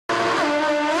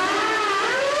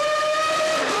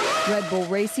Red Bull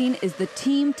Racing is the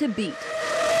team to beat.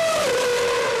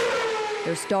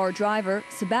 Their star driver,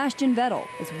 Sebastian Vettel,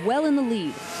 is well in the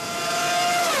lead.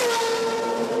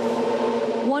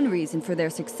 One reason for their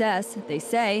success, they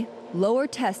say, lower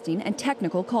testing and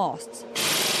technical costs.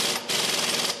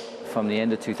 From the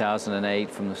end of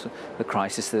 2008, from the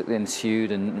crisis that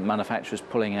ensued and manufacturers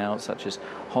pulling out, such as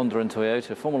Honda and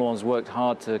Toyota, Formula One's worked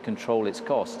hard to control its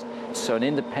costs. So an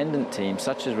independent team,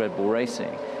 such as Red Bull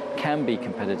Racing, can be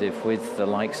competitive with the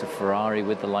likes of Ferrari,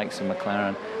 with the likes of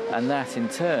McLaren, and that in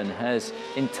turn has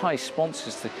enticed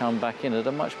sponsors to come back in at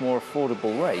a much more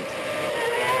affordable rate.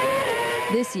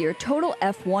 This year, total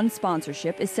F1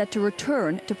 sponsorship is set to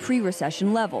return to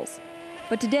pre-recession levels.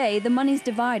 But today, the money's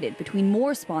divided between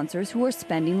more sponsors who are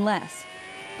spending less.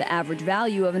 The average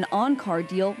value of an on-car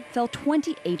deal fell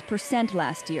 28%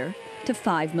 last year to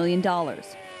 $5 million.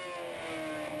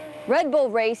 Red Bull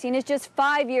Racing is just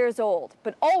 5 years old,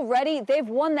 but already they've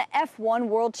won the F1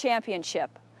 World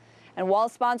Championship. And while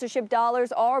sponsorship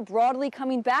dollars are broadly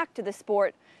coming back to the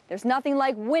sport, there's nothing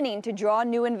like winning to draw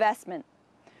new investment.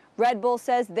 Red Bull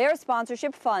says their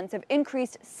sponsorship funds have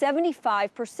increased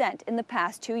 75% in the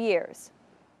past 2 years.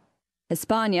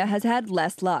 España has had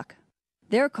less luck.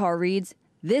 Their car reads,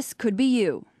 "This could be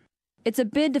you." It's a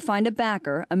bid to find a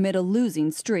backer amid a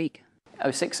losing streak.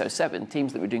 06, 07,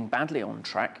 teams that were doing badly on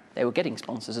track, they were getting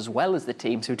sponsors as well as the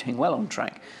teams who were doing well on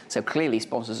track. So clearly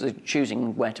sponsors are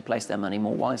choosing where to place their money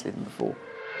more wisely than before.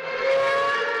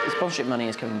 The sponsorship money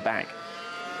is coming back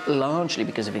largely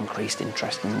because of increased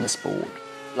interest in the sport.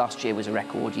 Last year was a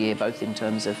record year, both in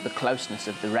terms of the closeness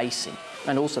of the racing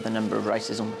and also the number of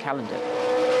races on the calendar.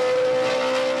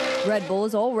 Red Bull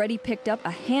has already picked up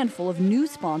a handful of new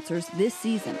sponsors this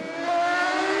season.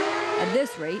 At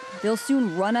this rate, they'll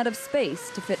soon run out of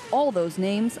space to fit all those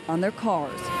names on their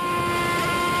cars.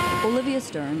 Olivia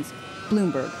Stearns,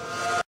 Bloomberg.